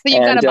 Okay. So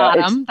you've got a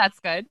bottom. That's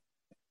good.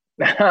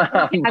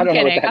 I don't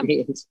know what that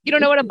means. You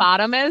don't know what a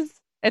bottom is?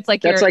 It's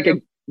like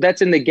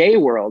that's in the gay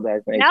world, I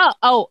think. No.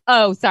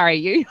 Oh,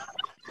 sorry.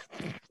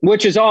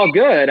 Which is all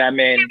good. I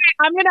mean,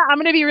 I'm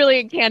gonna be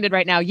really candid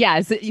right now.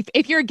 Yes,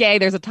 if you're gay,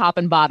 there's a top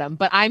and bottom.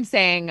 But I'm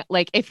saying,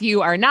 like, if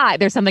you are not,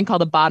 there's something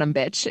called a bottom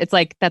bitch. It's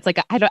like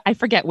I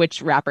forget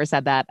which rapper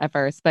said that at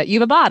first, but you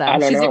have a bottom. I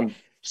don't know.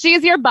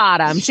 She's your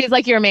bottom. She's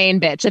like your main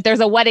bitch. If there's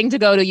a wedding to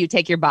go to, you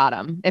take your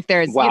bottom. If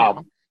there's,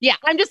 yeah.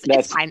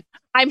 It's fine.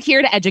 I'm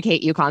here to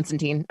educate you,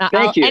 Constantine.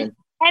 Thank you.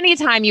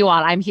 Anytime you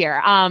want, I'm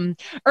here.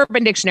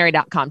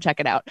 UrbanDictionary.com. Check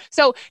it out.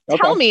 So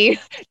tell me,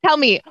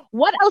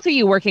 what else are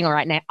you working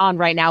on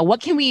right now?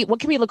 What can we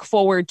look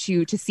forward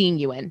to seeing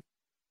you in?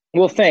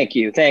 Well, thank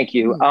you.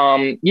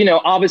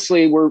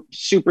 Obviously we're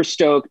super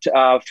stoked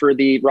for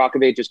the Rock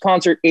of Ages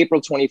concert,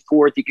 April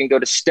 24th. You can go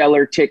to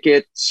Stellar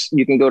Tickets.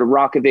 You can go to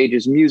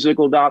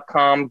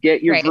rockofagesmusical.com,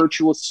 get your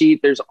virtual seat.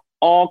 There's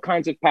all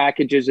kinds of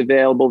packages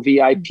available,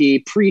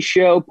 VIP,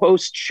 pre-show,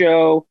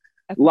 post-show.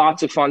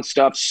 Lots of fun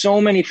stuff. So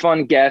many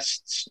fun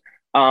guests.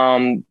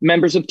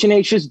 Members of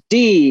Tenacious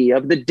D,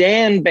 of the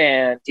Dan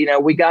Band.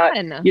 We got,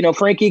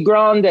 Frankie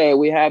Grande.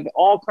 We have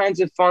all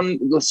kinds of fun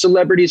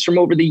celebrities from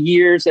over the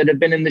years that have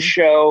been in the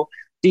show.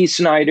 Dee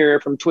Snider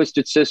from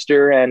Twisted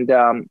Sister, and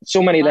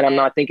so many that I'm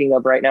not thinking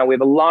of right now. We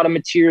have a lot of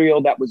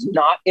material that was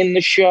not in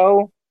the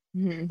show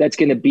that's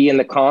going to be in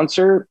the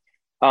concert,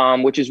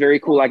 which is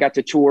very cool. I got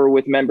to tour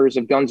with members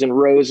of Guns N'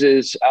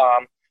 Roses.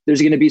 There's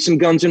going to be some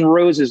Guns N'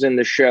 Roses in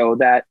the show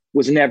that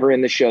was never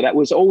in the show. That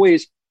was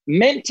always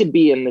meant to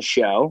be in the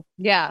show.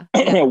 Yeah.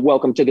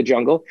 Welcome to the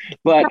jungle.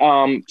 But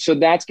so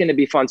that's going to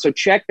be fun. So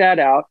check that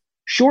out.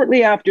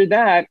 Shortly after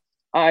that,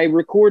 I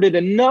recorded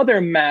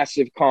another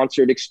massive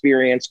concert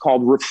experience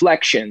called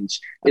Reflections.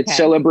 It's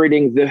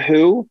celebrating The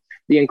Who,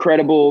 the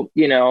incredible,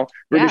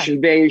 British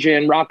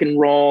Invasion, rock and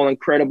roll,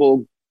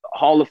 incredible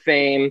Hall of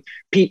Fame,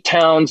 Pete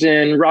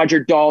Townsend,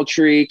 Roger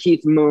Daltrey,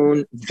 Keith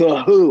Moon,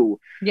 The Who.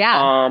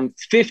 Yeah.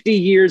 50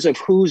 years of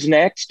Who's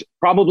Next,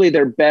 probably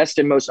their best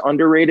and most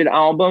underrated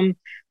album.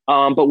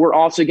 But we're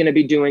also going to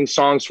be doing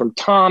songs from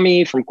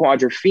Tommy, from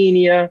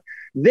Quadrophenia.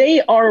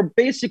 They are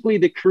basically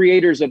the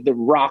creators of the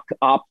rock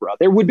opera.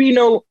 There would be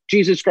no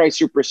Jesus Christ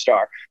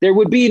Superstar. There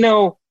would be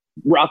no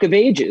Rock of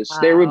Ages. Wow.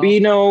 There would be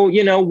no,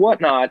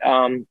 whatnot.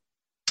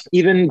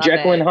 Even Love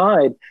Jekyll and it.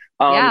 Hyde.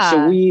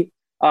 So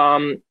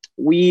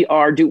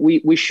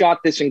we shot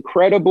this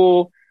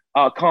incredible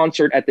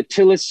concert at the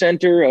Tillis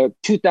Center, a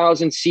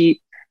 2,000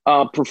 seat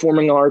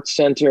performing arts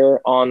center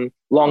on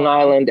Long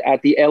Island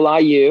at the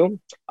LIU.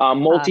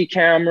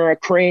 Multi-camera,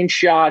 crane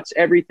shots,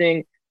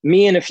 everything.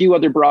 Me and a few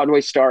other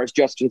Broadway stars,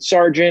 Justin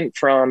Sargent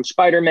from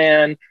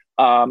Spider-Man,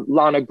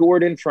 Lana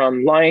Gordon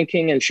from Lion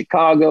King in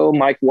Chicago,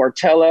 Mike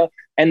Wartella,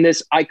 and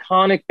this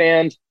iconic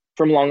band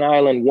from Long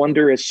Island,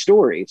 Wondrous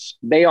Stories.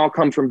 They all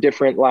come from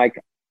different,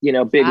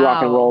 big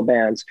rock and roll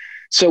bands.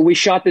 So we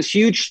shot this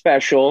huge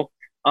special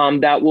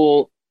that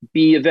will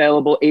be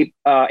available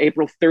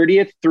April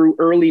 30th through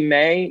early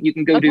May. You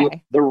can go to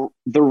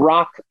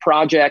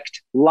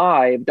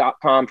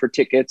therockprojectlive.com for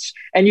tickets.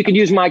 And you can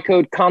use my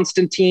code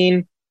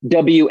Constantine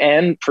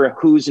WN for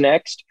Who's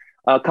Next,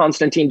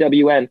 Constantine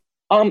WN.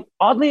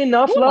 Oddly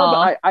enough, cool.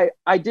 Love,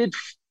 I did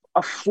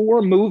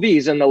 4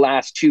 movies in the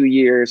last 2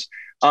 years.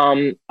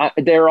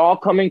 They're all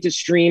coming to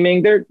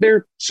streaming.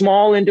 They're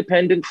small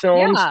independent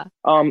films.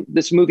 Yeah.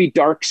 This movie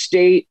Dark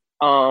State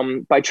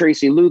by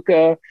Tracy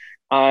Luca.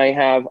 I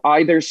have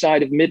Either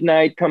Side of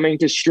Midnight coming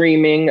to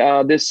streaming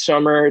this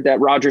summer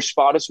that Roger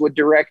Spottiswoode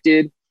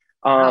directed.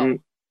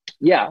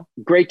 Yeah,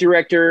 great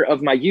director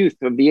of my youth,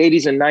 of the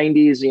 80s and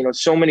 90s,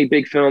 so many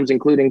big films,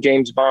 including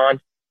James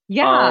Bond.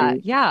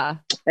 Yeah.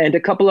 And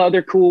a couple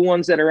other cool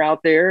ones that are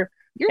out there.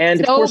 You're and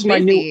so of course, my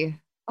busy. new.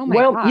 Oh my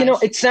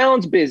gosh. It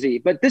sounds busy,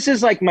 but this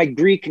is like my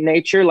Greek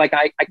nature. Like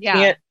I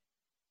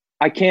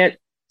can't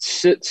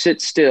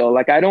sit still.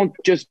 Like I don't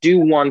just do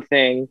one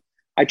thing.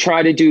 I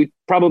try to do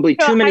probably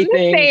too many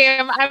things.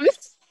 I'm the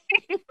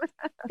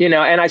same.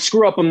 And I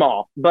screw up them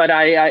all. But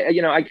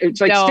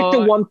it's like stick to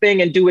one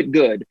thing and do it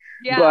good.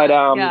 Yeah. But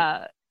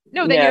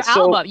No, then your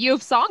album, you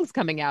have songs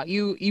coming out.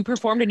 You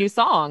performed a new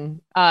song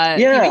a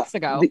few weeks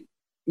ago.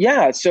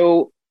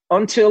 So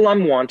Until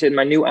I'm Wanted,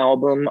 my new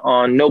album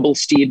on Noble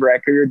Steed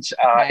Records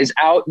is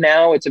out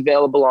now. It's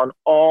available on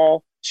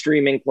all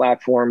streaming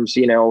platforms,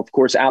 of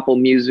course, Apple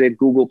Music,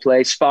 Google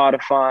Play,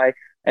 Spotify,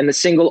 and the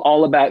single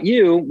All About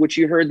You, which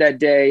you heard that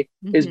day,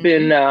 has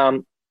been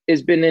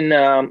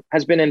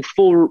in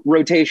full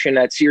rotation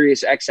at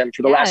Sirius XM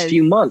for the last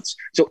few months.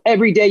 So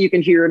every day you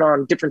can hear it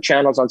on different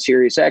channels on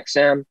Sirius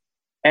XM,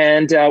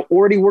 and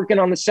already working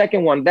on the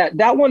second one.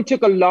 That one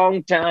took a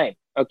long time.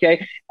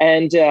 Okay.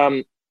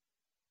 And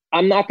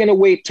I'm not going to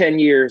wait 10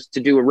 years to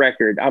do a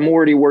record. I'm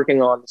already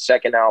working on the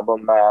second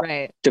album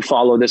to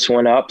follow this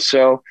one up.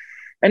 So,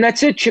 and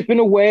that's it, chipping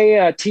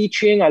away,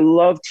 teaching. I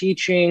love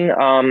teaching.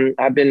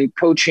 I've been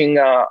coaching,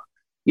 a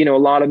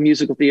lot of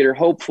musical theater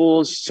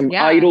hopefuls, some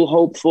idol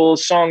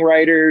hopefuls,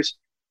 songwriters,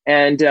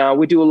 and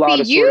we do a lot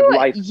of sort of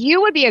life.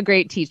 You would be a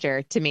great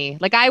teacher to me.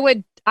 Like I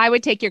would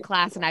take your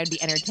class and I would be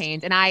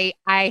entertained, and I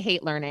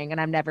hate learning and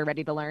I'm never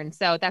ready to learn.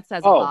 So that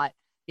says a lot.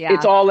 Yeah.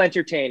 It's all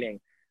entertaining.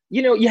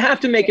 You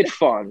have to make it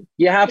fun.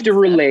 You have to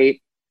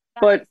relate.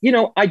 But,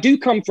 I do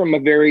come from a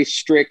very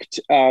strict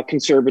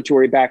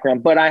conservatory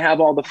background, but I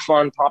have all the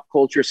fun pop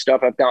culture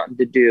stuff I've gotten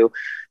to do.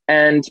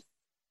 And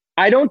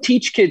I don't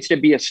teach kids to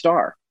be a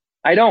star.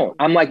 I don't.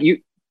 I'm like,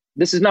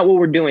 this is not what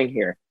we're doing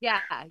here.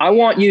 Yeah. I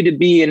want you to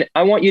be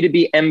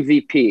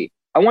MVP.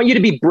 I want you to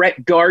be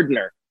Brett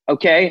Gardner.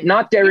 Okay.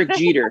 Not Derek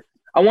Jeter.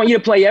 I want you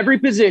to play every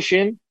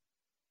position.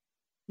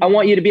 I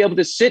want you to be able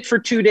to sit for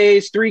 2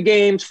 days, 3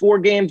 games, 4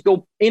 games,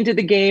 go into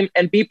the game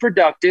and be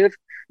productive,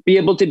 be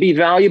able to be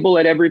valuable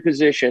at every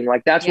position.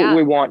 Like that's what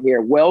we want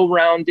here.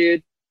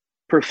 Well-rounded,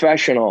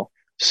 professional.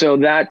 So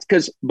that's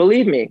because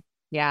believe me,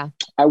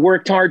 I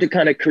worked hard to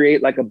kind of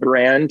create like a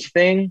brand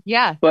thing.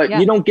 Yeah. But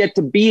you don't get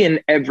to be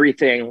in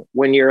everything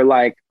when you're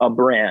like a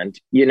brand,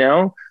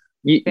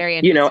 Very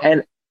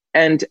interesting.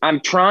 And I'm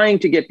trying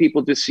to get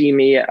people to see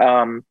me,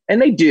 and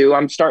they do.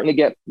 I'm starting to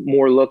get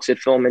more looks at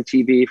film and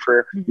TV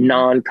for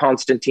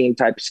non-Constantine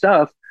type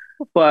stuff,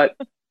 but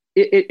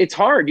it's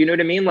hard. You know what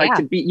I mean? Like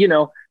to be,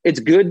 it's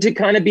good to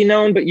kind of be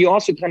known, but you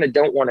also kind of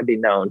don't want to be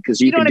known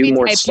because you can do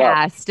more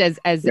stuff.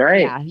 As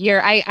right.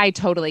 I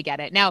totally get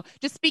it. Now,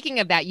 just speaking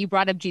of that, you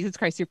brought up Jesus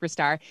Christ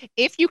Superstar.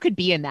 If you could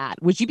be in that,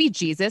 would you be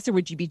Jesus or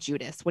would you be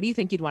Judas? What do you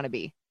think you'd want to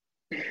be?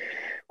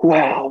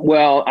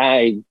 Well,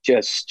 I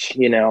just,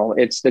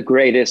 it's the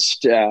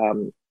greatest,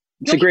 the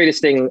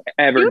greatest thing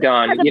ever Judas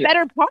done. Has a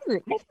better part. I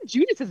think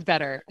Judas is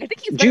better. I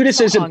think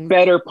Judas is a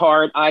better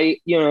part.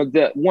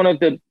 One of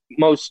the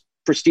most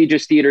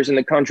prestigious theaters in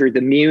the country,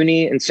 the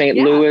Muni in St.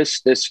 Louis,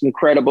 this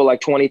incredible,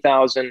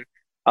 20,000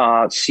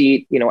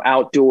 seat,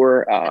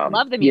 outdoor,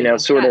 love the music.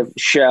 sort of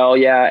shell.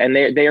 Yeah. And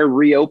they are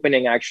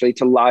reopening actually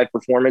to live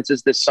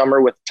performances this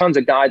summer with tons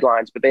of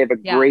guidelines, but they have a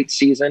great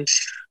season.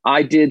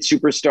 I did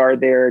Superstar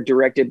there,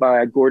 directed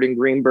by Gordon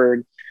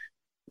Greenberg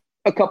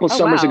a couple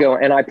summers ago,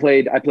 and I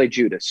played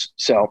Judas.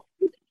 So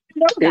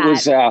it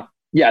was,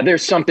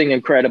 there's something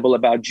incredible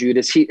about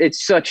Judas.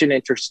 It's such an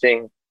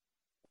interesting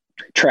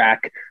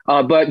track,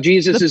 but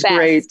Jesus is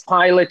great.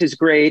 Pilate is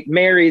great.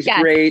 Mary's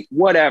great.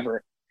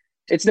 Whatever.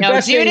 It's the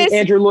best thing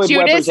Andrew Lloyd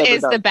Webber's ever done.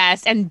 Judas is the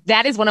best, and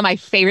that is one of my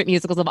favorite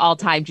musicals of all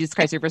time, Jesus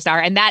Christ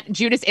Superstar, and that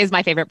Judas is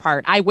my favorite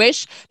part. I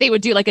wish they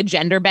would do like a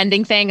gender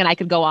bending thing, and I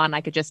could go on.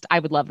 I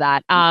would love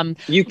that.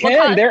 You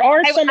can. There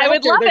are some. I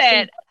would love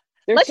it.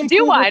 Let's do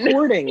cool one.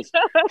 Recordings.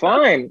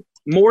 Fine.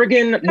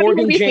 Morgan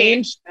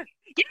James.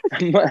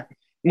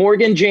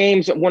 Morgan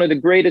James, one of the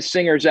greatest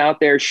singers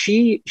out there.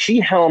 She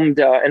helmed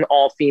an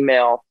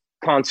all-female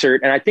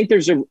concert, and I think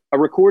there's a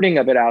recording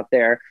of it out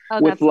there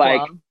with like.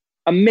 Cool.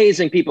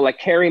 Amazing people like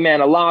Carrie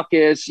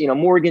Manalakis,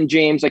 Morgan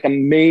James, like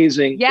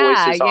amazing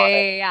voices on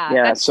it. Yeah.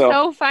 That's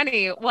so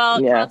funny. Well,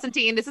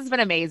 Constantine, this has been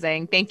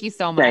amazing. Thank you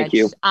so much. Thank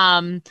you.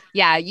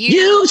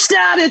 You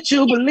started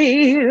to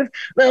believe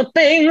the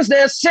things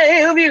that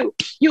save you.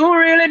 You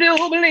really do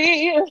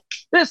believe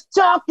this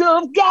talk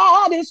of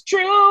God is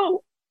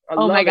true.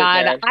 Oh my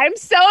God. Man. I'm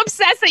so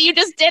obsessed that you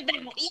just did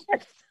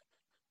that.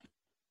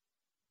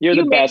 You're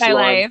the best one.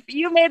 Life.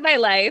 You made my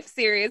life,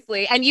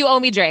 seriously. And you owe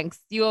me drinks.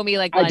 You owe me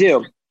like lunch. I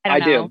do. I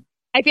do.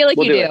 I feel like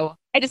you do.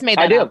 I just made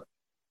that up.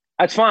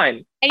 That's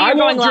fine. And you're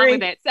going along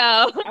with it, so.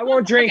 I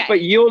won't drink,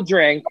 but you'll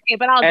drink. Okay,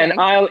 but I'll drink. And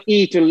I'll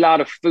eat a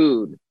lot of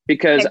food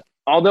because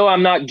although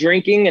I'm not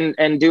drinking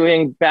and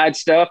doing bad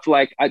stuff,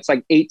 like it's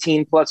like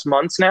 18 plus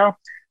months now,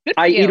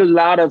 I eat a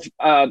lot of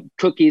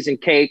cookies and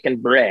cake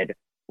and bread.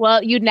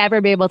 Well, you'd never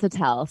be able to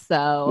tell.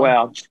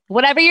 So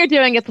whatever you're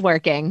doing, it's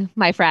working,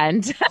 my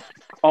friend.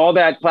 All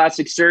that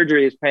plastic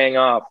surgery is paying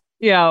off.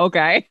 Yeah,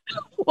 okay.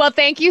 Well,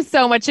 thank you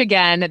so much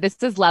again.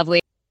 This is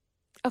lovely.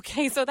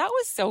 Okay, so that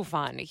was so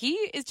fun. He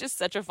is just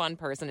such a fun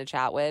person to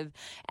chat with.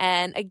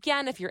 And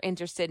again, if you're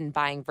interested in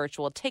buying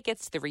virtual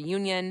tickets to the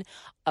reunion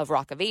of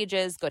Rock of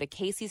Ages, go to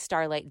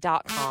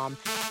CaseyStarlight.com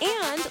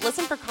and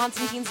listen for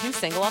Constantine's new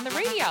single on the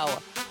radio.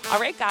 All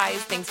right,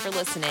 guys, thanks for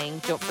listening.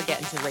 Don't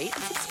forget to rate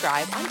and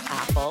subscribe on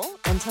Apple.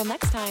 Until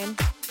next time.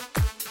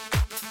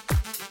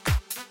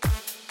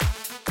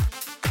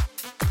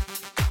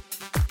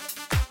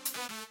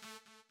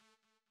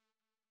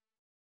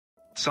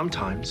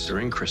 Sometimes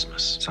during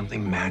Christmas,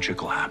 something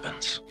magical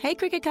happens. Hey,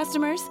 Cricket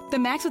customers. The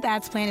Max with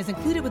Ads plan is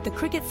included with the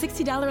Cricket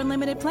 $60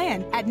 unlimited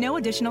plan at no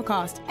additional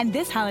cost. And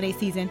this holiday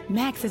season,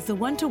 Max is the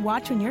one to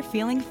watch when you're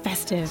feeling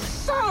festive.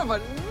 Son of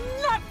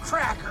a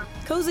nutcracker!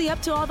 Cozy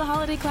up to all the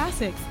holiday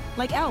classics,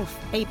 like Elf,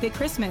 8-Bit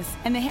Christmas,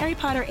 and the Harry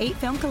Potter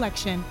 8-film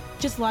collection.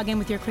 Just log in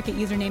with your Cricket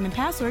username and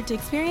password to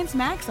experience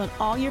Max on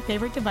all your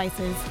favorite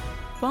devices.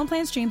 Phone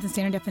plan streams and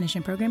standard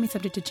definition. Programming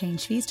subject to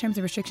change. Fees, terms,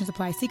 and restrictions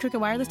apply. See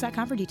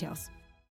cricketwireless.com for details.